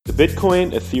Bitcoin,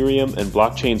 Ethereum, and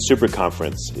Blockchain Super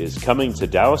Conference is coming to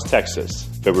Dallas, Texas,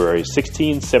 February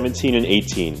 16, 17, and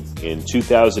 18 in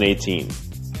 2018.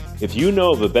 If you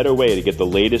know of a better way to get the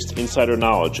latest insider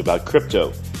knowledge about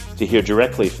crypto, to hear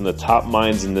directly from the top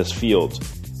minds in this field,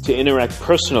 to interact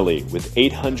personally with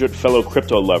 800 fellow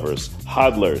crypto lovers,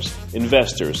 hodlers,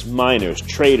 investors, miners,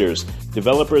 traders,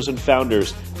 developers, and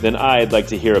founders, then I'd like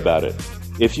to hear about it.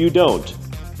 If you don't,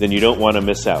 then you don't want to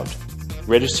miss out.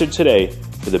 Register today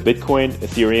for the Bitcoin,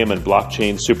 Ethereum, and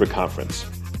Blockchain Super Conference.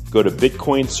 Go to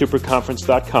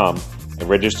bitcoinsuperconference.com and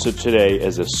register today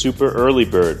as a super early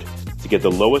bird to get the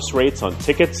lowest rates on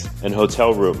tickets and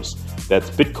hotel rooms.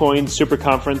 That's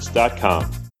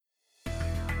bitcoinsuperconference.com.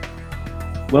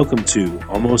 Welcome to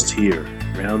Almost Here,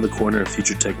 Round the Corner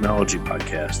Future Technology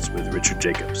podcast with Richard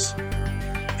Jacobs.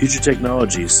 Future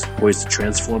technologies poised to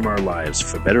transform our lives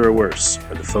for better or worse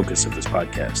are the focus of this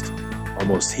podcast.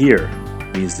 Almost Here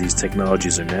means these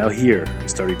technologies are now here and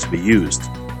starting to be used,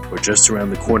 or just around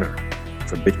the corner,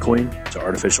 from Bitcoin to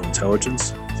artificial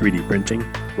intelligence, 3D printing,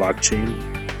 blockchain,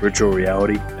 virtual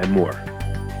reality, and more.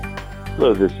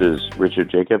 Hello, this is Richard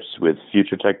Jacobs with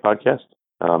Future Tech Podcast.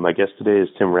 My guest today is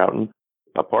Tim Roughton,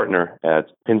 a partner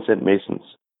at Pinsent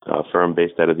Masons, a firm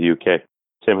based out of the UK.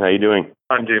 Tim, how are you doing?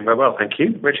 I'm doing very well, thank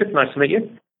you. Richard, nice to meet you.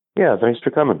 Yeah, thanks for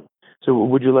coming. So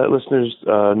would you let listeners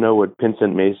know what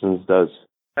Pinsent Masons does?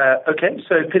 Okay,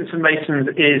 so Pinsent Masons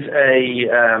is a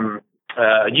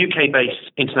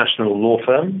UK-based international law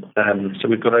firm. So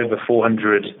we've got over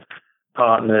 400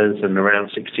 partners and around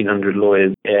 1,600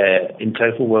 lawyers in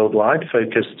total worldwide,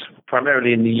 focused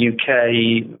primarily in the UK,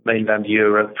 mainland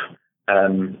Europe,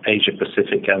 Asia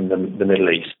Pacific, and the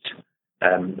Middle East.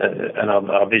 And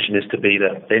our vision is to be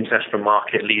the international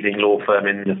market leading law firm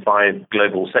in the 5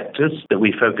 global sectors that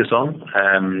we focus on.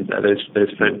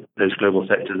 Those global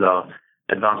sectors are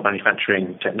advanced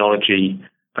manufacturing, technology,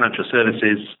 financial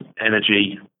services,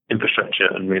 energy, infrastructure,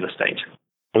 and real estate.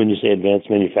 When you say advanced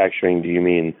manufacturing, do you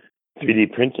mean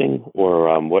 3D printing, or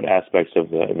what aspects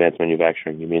of the advanced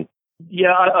manufacturing do you mean?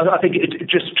 Yeah, I think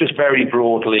just very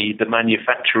broadly, the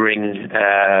manufacturing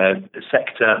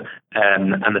sector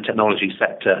and the technology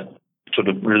sector sort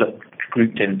of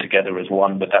grouped in together as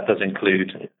one, but that does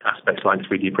include aspects like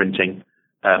 3D printing.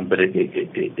 But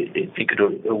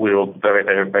we're all very,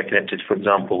 very, very connected, for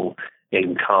example,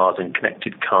 in cars and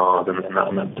connected cars and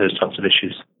those types of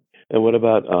issues. And what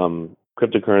about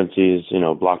cryptocurrencies,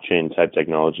 blockchain type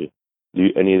technology?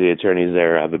 Do any of the attorneys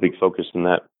there have a big focus in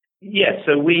that? Yes,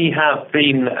 so we have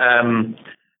been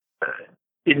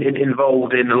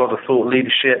involved in a lot of thought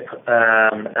leadership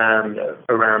and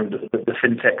around the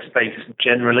fintech space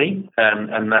generally,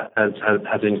 and that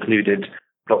has included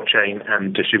blockchain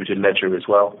and distributed ledger as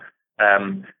well.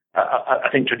 I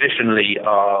think traditionally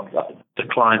the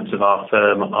clients of our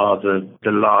firm are the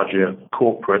larger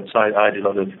corporates. I do a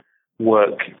lot of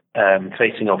work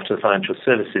facing off to the financial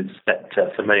services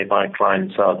sector, so many of my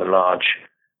clients are the large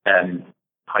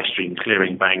high street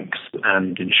clearing banks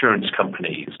and insurance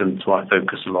companies, and so I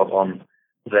focus a lot on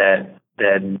their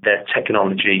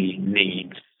technology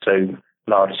needs, so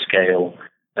large scale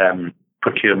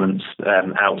procurements,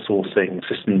 outsourcing,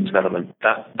 systems development,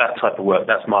 that type of work.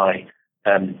 That's my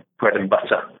bread and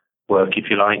butter work, if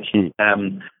you like.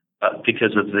 But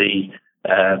because of the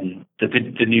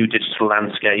new digital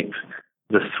landscape,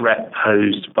 the threat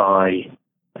posed by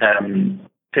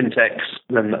fintechs,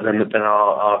 then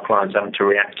our clients having to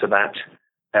react to that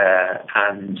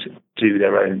and do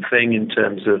their own thing in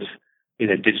terms of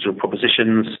digital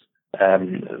propositions,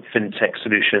 fintech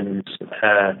solutions,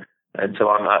 and so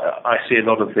I see a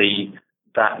lot of the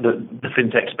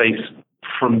fintech space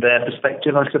from their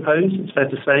perspective, I suppose it's fair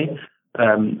to say.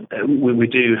 We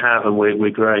do have, and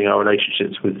we're growing our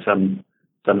relationships with some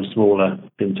smaller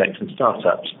fintechs and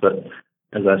startups, but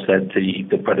as I said,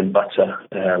 the bread and butter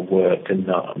work and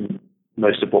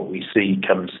most of what we see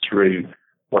comes through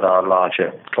what our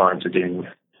larger clients are dealing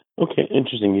with. Okay,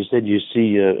 interesting. You said you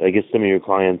see, I guess, some of your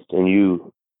clients, and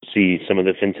you see some of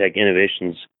the fintech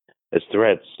innovations as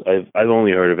threats. I've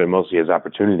only heard of it mostly as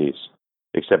opportunities,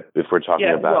 except if we're talking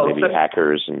about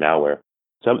hackers and malware.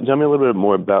 Tell me a little bit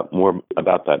more about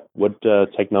that. What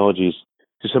technologies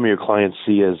do some of your clients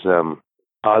see as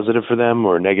positive for them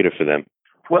or negative for them?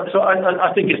 Well, so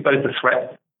I think it's both a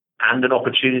threat and an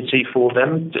opportunity for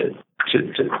them,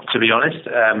 to be honest.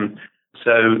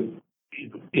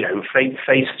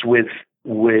 Faced with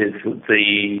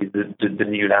the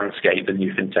new landscape, the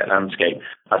new fintech landscape,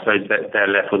 I suppose that they're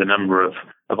left with a number of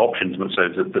options. So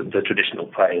the traditional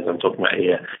players I'm talking about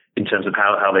here, in terms of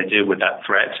how they deal with that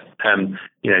threat,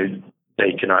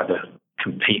 they can either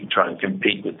try and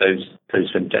compete with those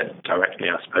fintech directly.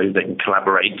 I suppose they can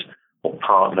collaborate or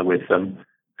partner with them.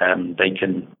 They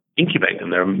can incubate them.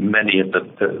 There are many of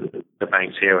the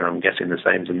banks here, and I'm guessing the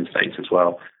same in the States as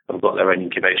well, have got their own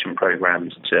incubation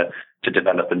programs to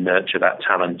develop and nurture that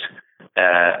talent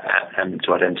and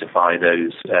to identify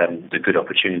those the good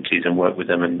opportunities and work with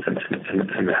them and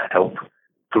help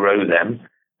grow them.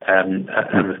 And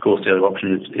of course, the other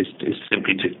option is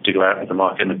simply to go out in the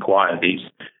market and acquire these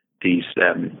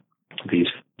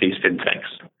fintechs.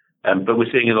 But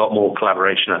we're seeing a lot more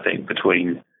collaboration, I think,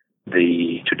 between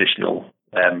the traditional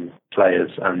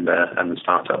players and the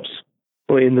startups.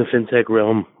 Well, in the fintech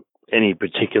realm, any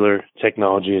particular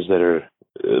technologies that are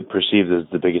perceived as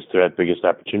the biggest threat, biggest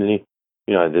opportunity?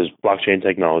 You know, there's blockchain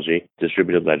technology,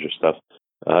 distributed ledger stuff.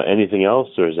 Anything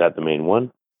else, or is that the main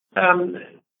one? I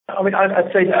mean,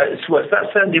 I'd say that's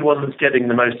certainly one that's getting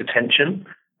the most attention.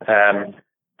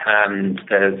 And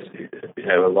there's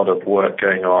a lot of work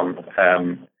going on.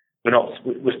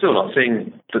 We're still not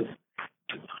seeing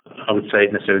I would say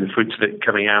necessarily the fruits of it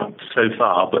coming out so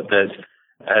far, but there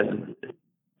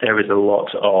is a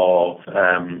lot of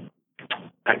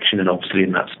action and obviously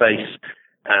in that space,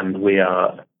 and we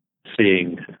are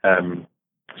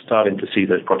starting to see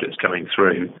those projects coming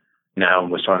through now,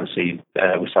 and we're starting to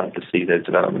see those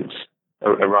developments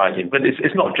arising. But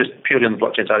it's not just purely on the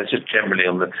blockchain side; it's just generally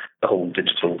on the whole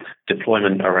digital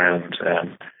deployment around.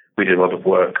 We did a lot of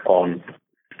work on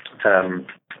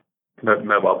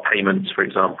mobile payments, for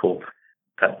example.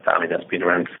 That's been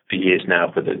around for years now,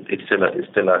 but it's still a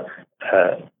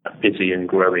busy and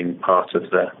growing part of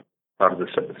the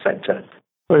sector.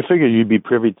 Well, I figured you'd be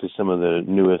privy to some of the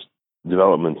newest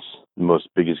developments, the most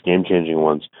biggest game-changing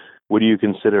ones. What do you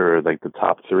consider like the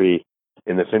top three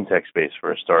in the fintech space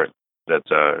for a start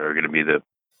that are going to be the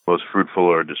most fruitful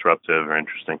or disruptive or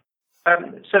interesting? I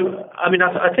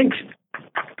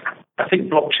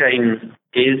think blockchain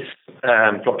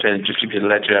and distributed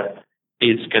ledger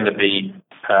is going to be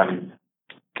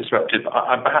disruptive.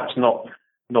 I'm perhaps not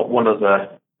one of the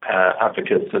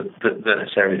advocates that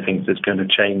necessarily thinks it's going to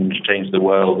change the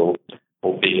world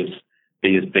or be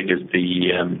as big as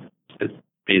the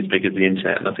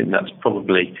internet. And I think that's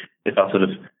probably, if I'm sort of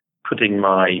putting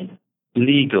my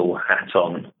legal hat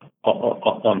on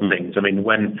things. I mean,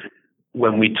 when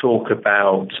we talk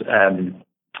about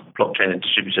blockchain and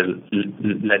distributed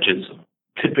ledgers,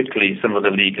 typically some of the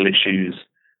legal issues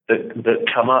that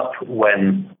come up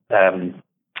when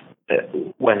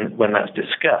that's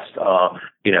discussed are,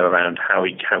 around how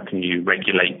can you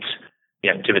regulate the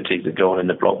activities that go on in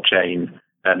the blockchain,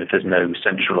 and if there's no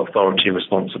central authority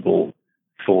responsible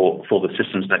for the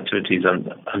systems and activities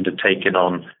undertaken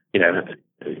on,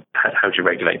 how do you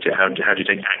regulate it? How do you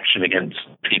take action against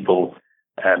people,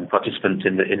 participants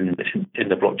in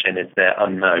the blockchain if they're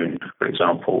unknown, for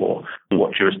example, or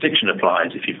what jurisdiction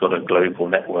applies if you've got a global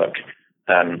network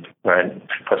where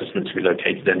participants can be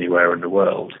located anywhere in the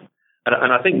world.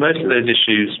 And I think most of those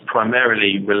issues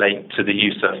primarily relate to the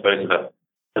use, I suppose,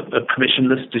 of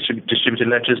permissionless distributed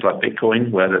ledgers like Bitcoin,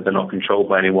 where they're not controlled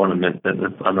by anyone and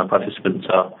the participants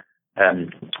are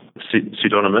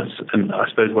pseudonymous. And I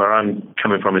suppose where I'm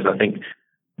coming from is I think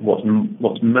what's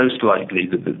most likely,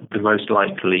 the most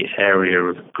likely area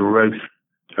of growth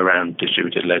around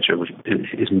distributed ledger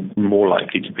is more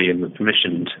likely to be in the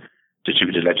permissioned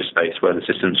distributed ledger space, where the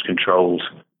system's controlled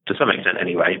to some extent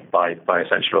anyway by a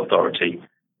central authority,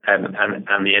 and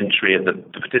the entry of the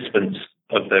participants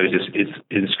of those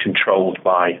is controlled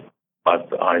by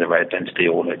either identity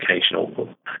or location or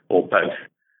both.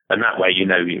 And that way,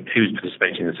 who's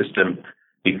participating in the system.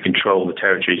 You can control the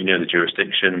territories, the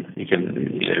jurisdiction. You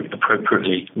can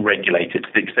appropriately regulate it to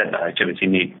the extent that activity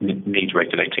needs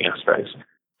regulating, I suppose.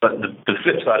 But the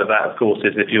flip side of that, of course,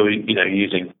 is if you're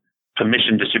using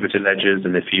permission distributed ledgers,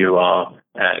 and if you are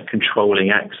controlling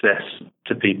access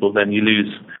to people, then you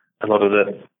lose a lot of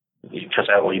you cut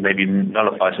out or you maybe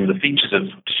nullify some of the features of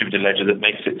distributed ledger that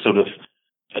makes it sort of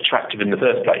attractive in the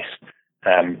first place.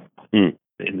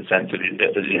 In the sense of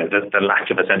the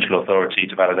lack of a central authority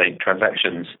to validate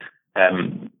transactions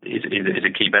is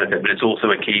a key benefit, but it's also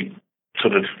a key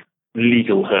sort of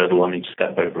legal hurdle on each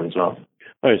step over as well.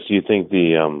 All right, so you think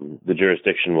the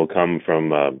jurisdiction will come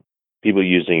from people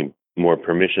using more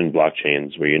permissioned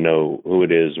blockchains where you know who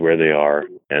it is, where they are,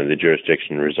 and the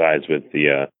jurisdiction resides with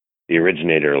the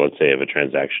originator, let's say, of a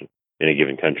transaction in a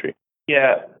given country?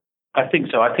 Yeah, I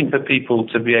think so. I think for people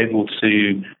to be able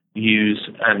to use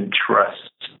and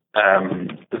trust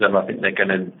them, I think they're going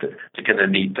to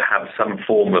need to have some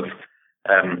form of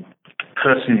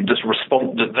person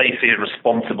that they see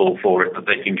responsible for it that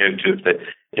they can go to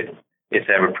if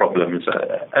there are problems.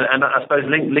 And I suppose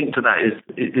linked to that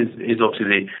is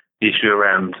obviously the issue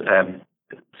around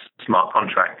smart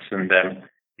contracts. And,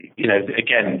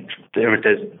 again,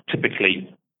 there's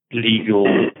typically legal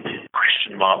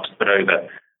question marks put over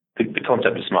the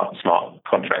concept of smart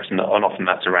contracts. And often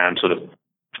that's around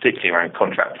particularly around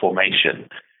contract formation.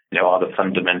 Are the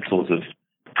fundamentals of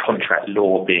contract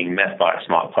law being met by a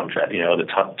smart contract? Are the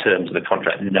terms of the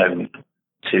contract known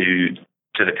to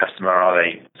the customer? Are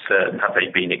they certain? Have they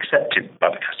been accepted by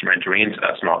the customer entering into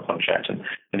that smart contract? And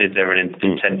is there an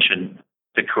intention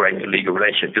to create a legal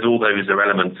relationship? Because all those are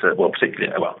elements that,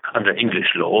 particularly under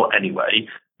English law anyway,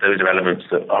 those are elements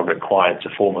that are required to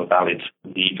form a valid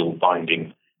legal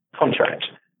binding contract.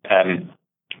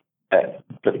 But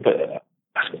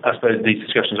I suppose these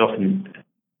discussions often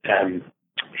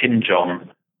hinge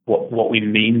on what we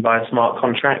mean by a smart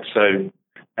contract. So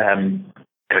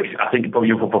I think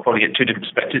you'll probably get two different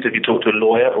perspectives if you talk to a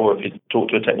lawyer or if you talk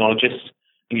to a technologist.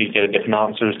 You get a different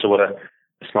answer as to what a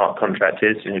smart contract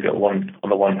is. And you've got on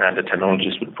the one hand, a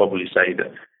technologist would probably say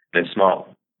that the smart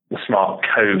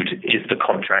code is the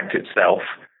contract itself,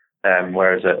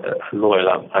 whereas a lawyer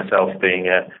like myself, being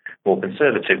more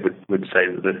conservative, would say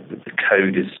that the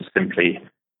code is simply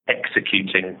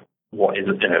executing what is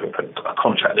a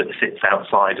contract that sits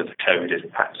outside of the code, is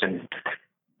perhaps in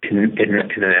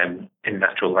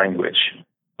natural language.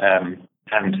 And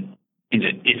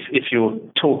if you're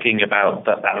talking about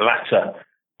that latter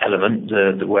element,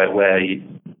 where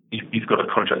you've got a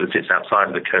contract that sits outside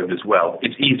of the code as well,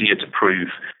 it's easier to prove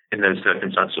in those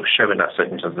circumstances, or show in that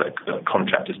circumstance that a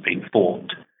contract has been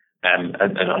formed, and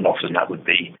often that would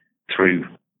be through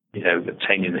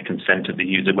obtaining the consent of the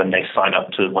user when they sign up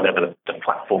to whatever the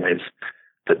platform is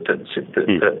that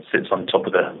sits on top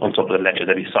of the ledger.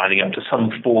 They'll be signing up to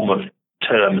some form of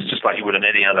terms, just like you would on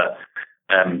any other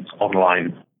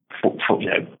online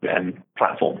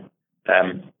platform.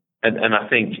 And I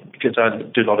think, because I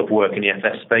do a lot of work in the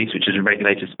FS space, which is a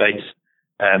regulated space,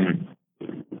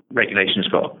 regulation's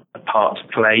got a part to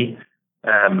play.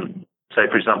 So,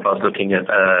 for example, I was looking at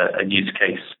a use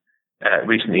case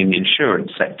recently in the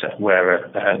insurance sector, where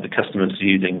the customers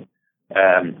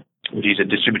would use a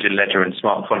distributed ledger and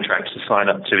smart contracts to sign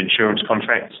up to insurance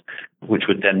contracts, which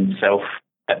would then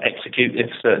self-execute if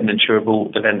certain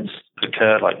insurable events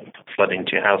occur, like flooding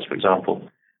to your house, for example.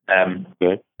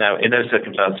 Now, in those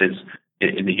circumstances,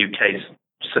 in the UK,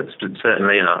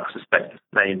 certainly, and I suspect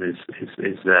the same is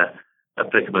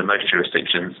applicable in most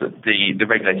jurisdictions, that the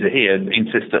regulator here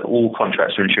insists that all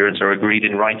contracts for insurance are agreed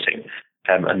in writing,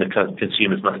 and the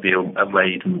consumers must be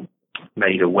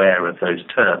made aware of those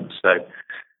terms. So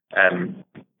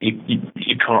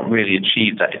you can't really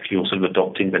achieve that if you're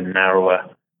adopting the narrower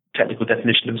technical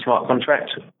definition of a smart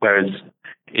contract. Whereas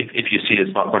if you see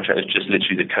a smart contract as just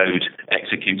literally the code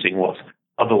executing what's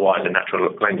otherwise a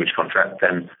natural language contract,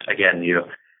 then again you're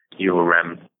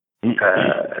on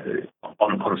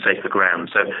safer ground.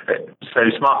 So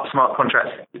smart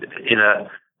contracts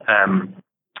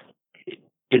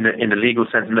in the legal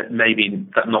sense, maybe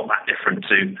not that different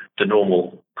to the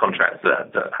normal contracts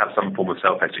that have some form of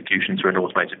self-execution through an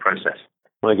automated process.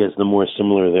 Well, I guess the more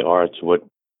similar they are to what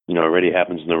already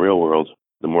happens in the real world,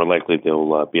 the more likely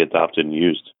they'll be adopted and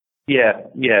used. Yeah.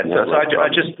 So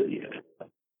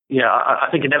I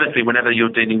think inevitably, whenever you're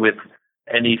dealing with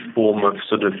any form of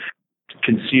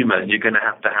consumer, you're going to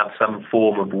have some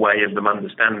form of way of them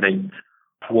understanding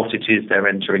what it is they're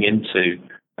entering into,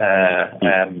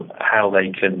 how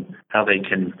they can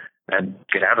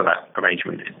get out of that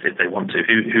arrangement if they want to,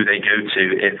 who they go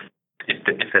to if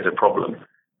there's a problem.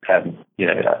 I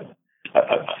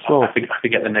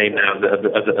forget the name now of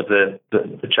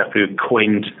the chap who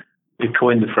coined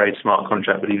the phrase smart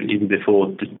contract, but even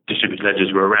before distributed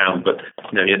ledgers were around. But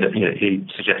he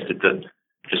suggested that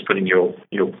just putting your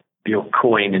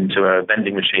coin into a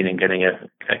vending machine and getting a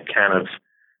can of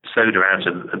soda out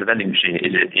of the vending machine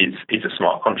is a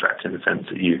smart contract, in the sense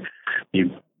that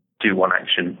you do one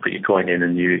action, put your coin in,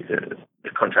 and the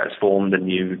contract's formed,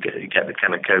 and you get the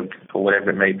can of Coke or whatever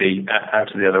it may be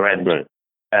out of the other end. Right.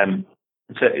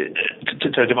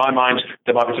 So to my mind,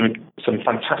 there might be some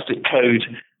fantastic code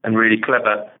and really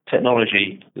clever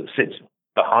technology that sits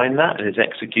behind that and is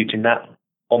executing that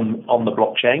on the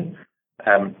blockchain.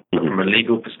 But from a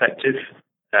legal perspective,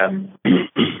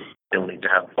 still need to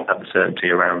have the certainty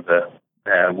around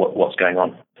what's going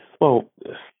on. Well,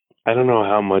 I don't know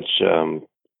how much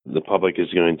the public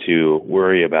is going to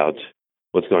worry about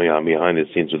what's going on behind the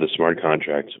scenes with a smart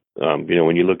contract.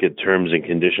 When you look at terms and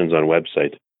conditions on a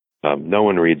website, no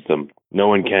one reads them. No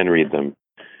one can read them.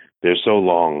 They're so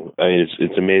long. I mean,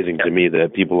 it's amazing to me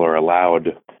that people are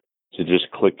allowed to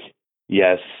just click,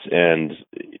 yes, and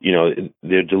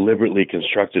they're deliberately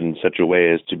constructed in such a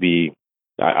way as to be,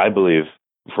 I believe,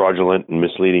 fraudulent and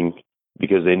misleading,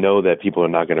 because they know that people are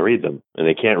not going to read them, and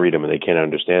they can't read them, and they can't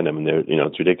understand them, and they're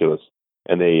it's ridiculous,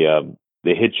 and they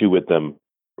hit you with them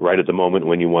right at the moment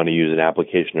when you want to use an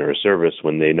application or a service,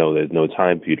 when they know there's no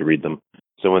time for you to read them.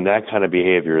 So when that kind of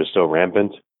behavior is so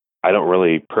rampant, I don't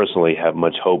really personally have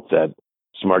much hope that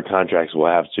smart contracts will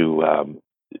have to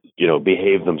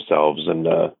behave themselves and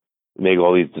make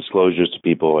all these disclosures to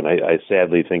people. And I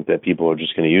sadly think that people are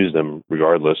just going to use them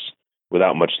regardless,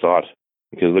 without much thought,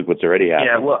 because look what's already happened.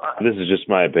 Yeah, well, this is just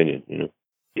my opinion.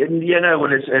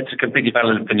 Well, it's a completely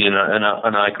valid opinion,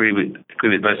 and I agree with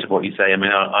most of what you say. I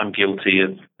mean, I'm guilty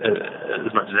of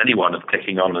as much as anyone of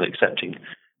clicking on and accepting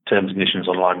terms and conditions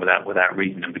online without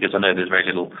reading them, because I know there's very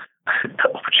little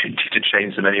opportunity to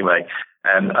change them anyway.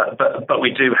 But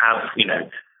we do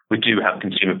have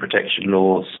consumer protection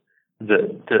laws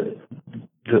that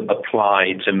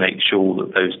apply to make sure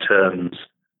that those terms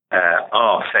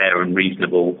are fair and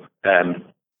reasonable. And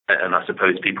I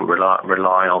suppose people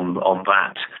rely on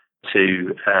that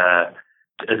to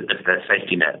as their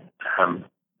safety net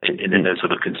in those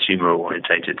sort of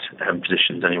consumer-orientated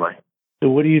positions anyway. So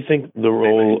what do you think the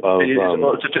role of...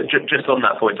 Just on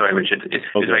that point, sorry, Richard, it's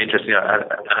very interesting. I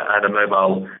had a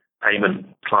mobile payment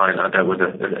client I dealt with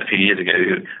a few years ago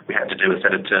who we had to do a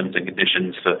set of terms and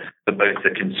conditions for both the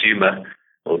consumer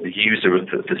or the user of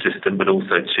the system, but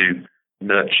also to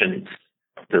merchants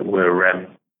that were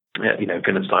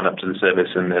going to sign up to the service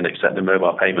and accept the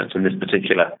mobile payments. And this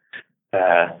particular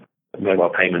mobile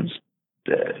payments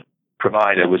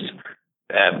provider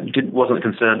wasn't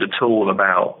concerned at all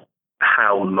about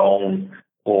how long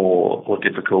or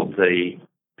difficult the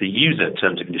user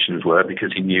terms and conditions were,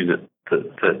 because he knew that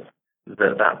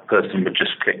person would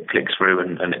just click through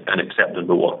and accept them.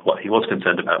 But what he was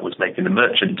concerned about was making the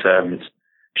merchant terms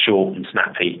short and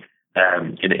snappy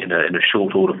in a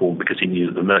short order form, because he knew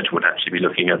that the merchant would actually be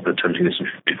looking at the terms and conditions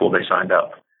before they signed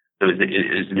up. So it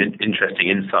is an interesting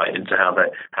insight into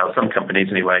how some companies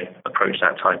anyway approach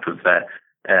that type of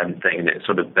thing, and it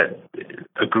sort of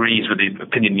agrees with the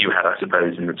opinion you had, I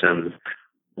suppose, in the terms of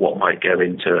what might go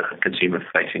into a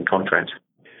consumer-facing contract.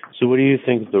 So what do you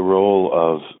think the role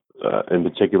of, in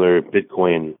particular,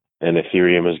 Bitcoin and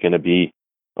Ethereum is going to be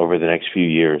over the next few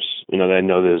years? I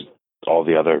know there's all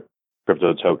the other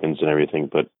crypto tokens and everything,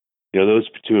 but those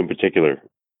two in particular,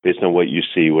 based on what you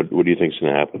see, what do you think is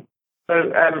going to happen?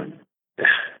 So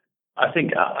I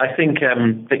think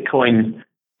Bitcoin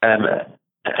and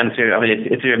Ethereum. I mean,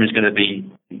 Ethereum is going to be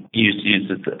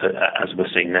used as we're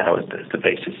seeing now as the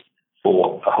basis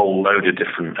for a whole load of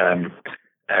different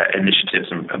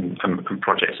initiatives and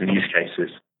projects and use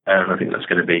cases. I think that's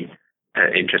going to be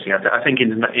interesting. I think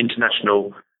in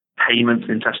international payments,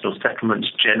 international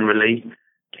settlements generally,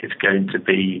 is going to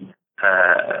be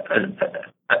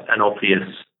an obvious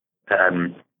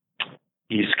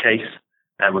use case,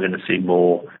 and we're going to see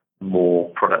more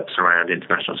products around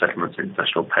international settlements,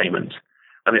 international payments.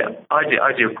 I mean,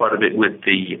 I deal quite a bit with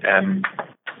the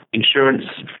insurance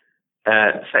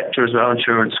sector as well,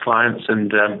 insurance clients,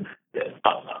 and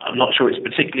I'm not sure it's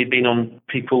particularly been on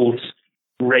people's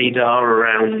radar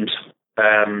around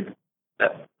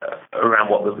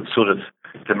what the sort of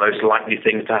the most likely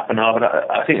things to happen are.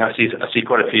 But I think I see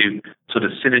quite a few sort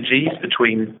of synergies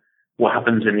between what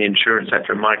happens in the insurance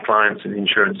sector and my clients in the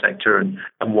insurance sector, and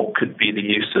what could be the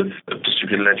use of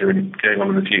distributed ledger going on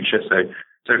in the future.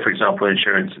 So for example,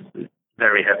 insurance is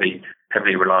very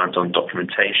heavily reliant on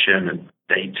documentation and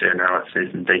data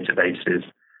analysis and databases.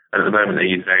 And at the moment, they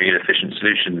use very inefficient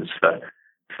solutions for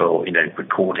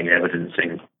recording,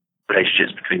 evidencing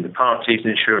relationships between the parties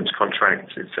in insurance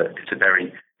contracts. It's a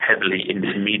very heavily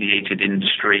intermediated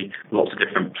industry, lots of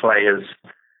different players,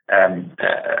 and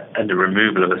the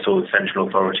removal of a sort of central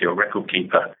authority or record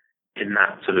keeper in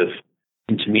that sort of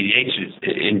intermediated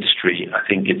industry, I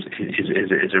think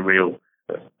is a real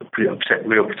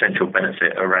potential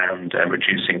benefit around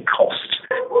reducing cost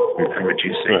and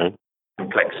reducing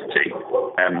complexity,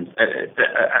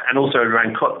 and also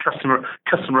around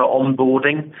customer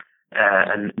onboarding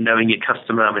and knowing your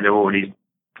customer. I mean, they're already,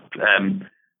 I'm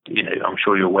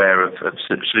sure you're aware of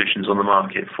solutions on the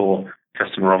market for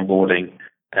customer onboarding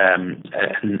and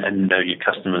know your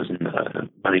customers and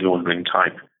money laundering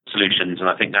type solutions. And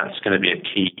I think that's going to be a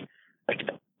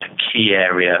key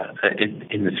area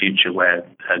in the future, where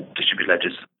distributed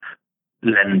ledgers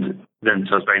lend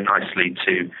themselves very nicely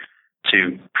to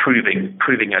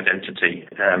proving identity,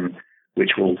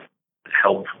 which will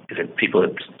help people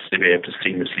to be able to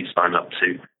seamlessly sign up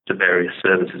to various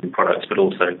services and products, but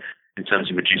also in terms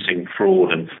of reducing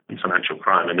fraud and financial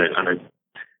crime. I know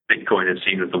Bitcoin is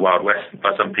seen as the Wild West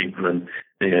by some people, and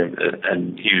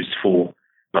and used for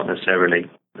not necessarily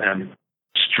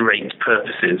straight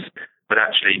purposes, but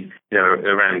actually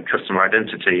around customer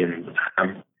identity and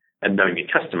knowing your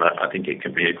customer. I think it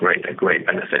can be a great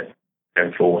benefit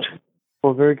going forward.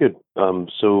 Well, very good.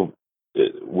 So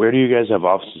where do you guys have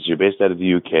offices? You're based out of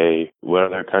the UK. What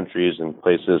other countries and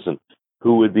places, and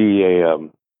who would be a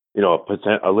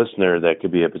listener that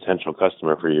could be a potential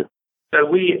customer for you? So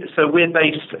we're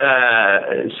based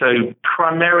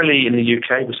primarily in the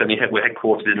UK. We're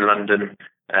headquartered in London,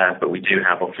 but we do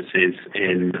have offices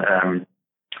in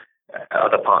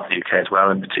other parts of the UK as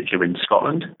well, in particular in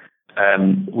Scotland.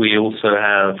 We also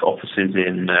have offices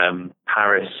in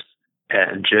Paris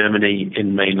and Germany,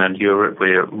 in mainland Europe.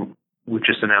 We've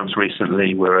just announced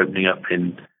recently we're opening up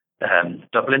in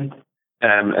Dublin.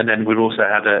 And then we've also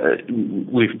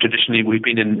we've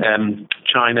been in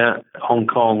China, Hong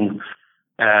Kong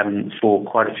for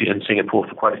quite a few, and Singapore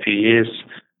for quite a few years.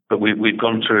 But we've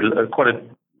gone through quite an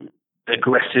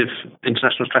aggressive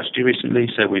international strategy recently.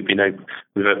 So we've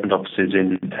opened offices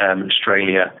in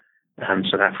Australia and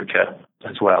South Africa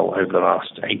as well over the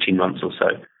last 18 months or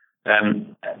so.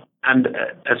 And as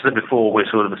I said before, we're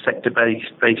sort of a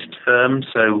sector-based firm,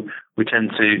 so we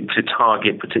tend to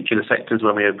target particular sectors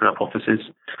when we open up offices.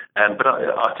 But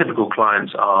our typical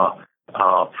clients are,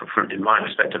 in my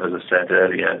perspective, as I said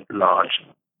earlier, large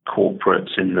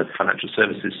corporates in the financial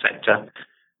services sector.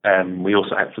 We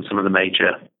also have some of the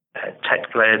major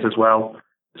tech players as well.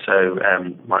 So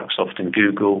Microsoft and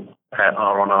Google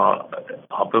are on our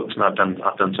books, and I've done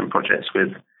some projects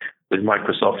with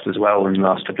Microsoft as well in the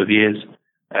last couple of years.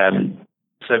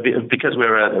 So because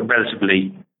we're a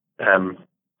relatively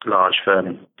large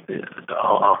firm,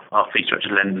 our fee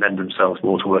structures lend themselves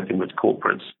more to working with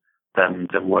corporates than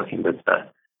working with the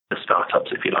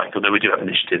startups, if you like, although we do have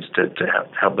initiatives to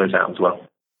help those out as well.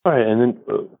 All right, and then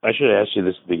I should have asked you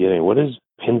this at the beginning. What is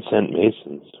Pinsent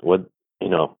Masons?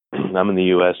 I'm in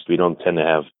the U.S., we don't tend to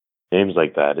have names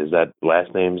like that. Is that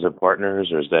last names of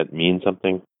partners, or does that mean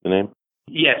something, the name?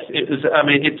 Yes, it was. I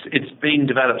mean, it's been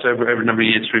developed over a number of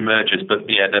years through mergers, but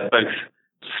yeah, they're both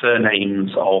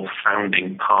surnames of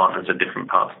founding partners at different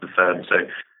parts of the firm. So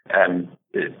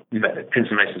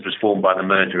Pinsent Masons was formed by the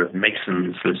merger of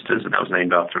Mason Solicitors, and that was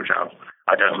named after a child.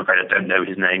 I don't know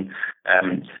his name.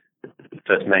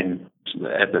 First name,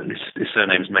 but his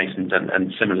surname is Masons,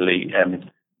 and similarly,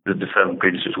 the firm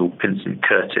previously was called Pinsent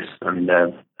Curtis, and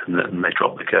they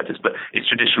dropped the Curtis. But it's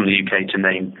traditional in the UK to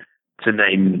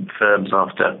name firms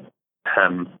after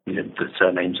the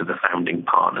surnames of the founding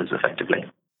partners, effectively.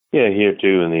 Yeah, here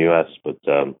too in the U.S., but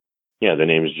the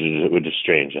names were just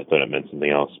strange. I thought it meant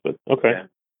something else, but okay.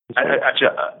 Yeah.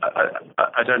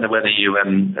 I don't know whether you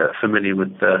are familiar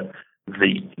with the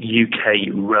UK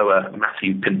rower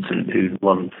Matthew Pinsent, who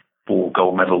won 4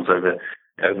 gold medals over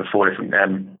 4 different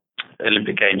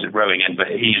Olympic Games at rowing, but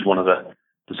he's one of the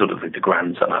sort of the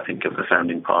grandson, I think, of the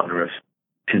founding partner of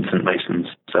Pinsent Masons.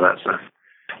 So that's a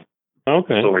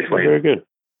story for you. Very good.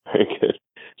 Very good.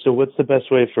 So what's the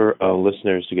best way for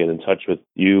listeners to get in touch with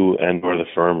you and or the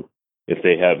firm if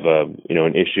they have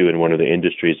an issue in one of the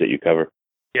industries that you cover?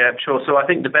 Yeah, sure. So I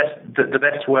think the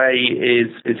best way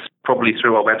is probably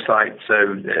through our website,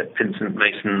 so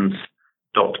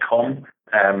pinsentmasons.com.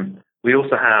 We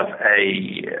also have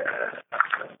a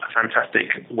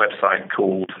fantastic website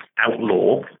called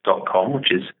outlaw.com,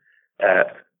 which is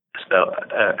spelled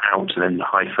out and then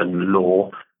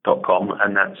 -law.com,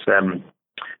 and that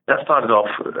started off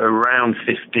around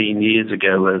 15 years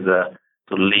ago as a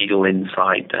sort of legal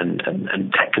insight and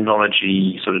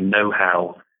technology sort of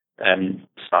know-how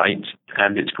site,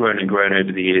 and it's grown and grown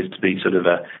over the years to be sort of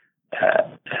a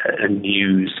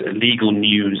legal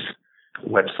news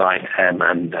website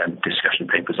and discussion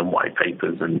papers and white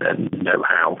papers and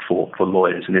know-how for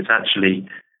lawyers. And it's actually,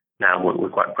 now we're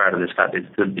quite proud of this fact,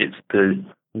 it's the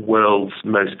world's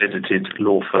most visited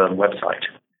law firm website.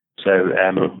 So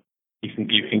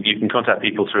you can contact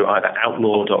people through either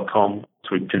outlaw.com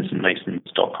through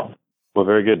pinsentmasons.com. Well,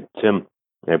 very good, Tim.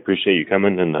 I appreciate you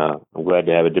coming, and I'm glad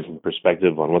to have a different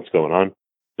perspective on what's going on.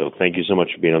 So thank you so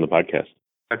much for being on the podcast.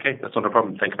 Okay, that's not a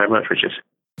problem. Thank you very much, Richard.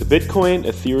 The Bitcoin,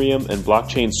 Ethereum, and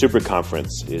Blockchain Super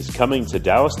Conference is coming to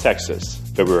Dallas, Texas,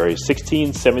 February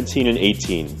 16, 17, and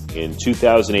 18 in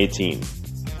 2018.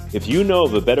 If you know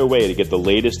of a better way to get the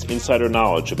latest insider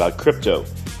knowledge about crypto,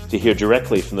 to hear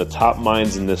directly from the top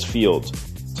minds in this field,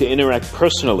 to interact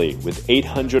personally with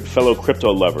 800 fellow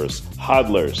crypto lovers,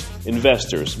 hodlers,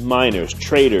 investors, miners,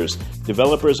 traders,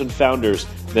 developers, and founders,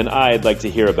 then I'd like to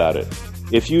hear about it.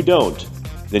 If you don't,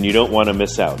 then you don't want to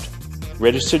miss out.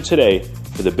 Register today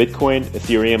for the Bitcoin,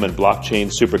 Ethereum, and Blockchain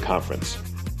Super Conference.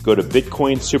 Go to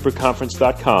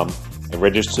bitcoinsuperconference.com and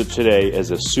register today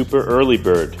as a super early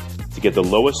bird to get the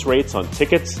lowest rates on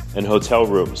tickets and hotel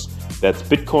rooms. That's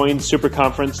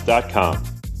bitcoinsuperconference.com.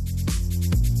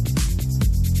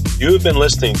 You have been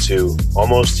listening to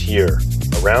Almost Here,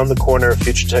 Around the Corner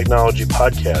Future Technology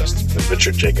podcast with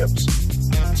Richard Jacobs.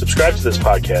 Subscribe to this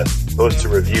podcast, post a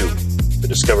review to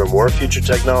discover more future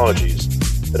technologies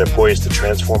that are poised to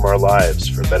transform our lives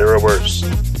for better or worse,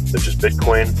 such as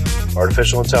Bitcoin,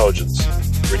 artificial intelligence,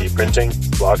 3D printing,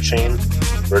 blockchain,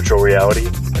 virtual reality,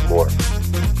 and more.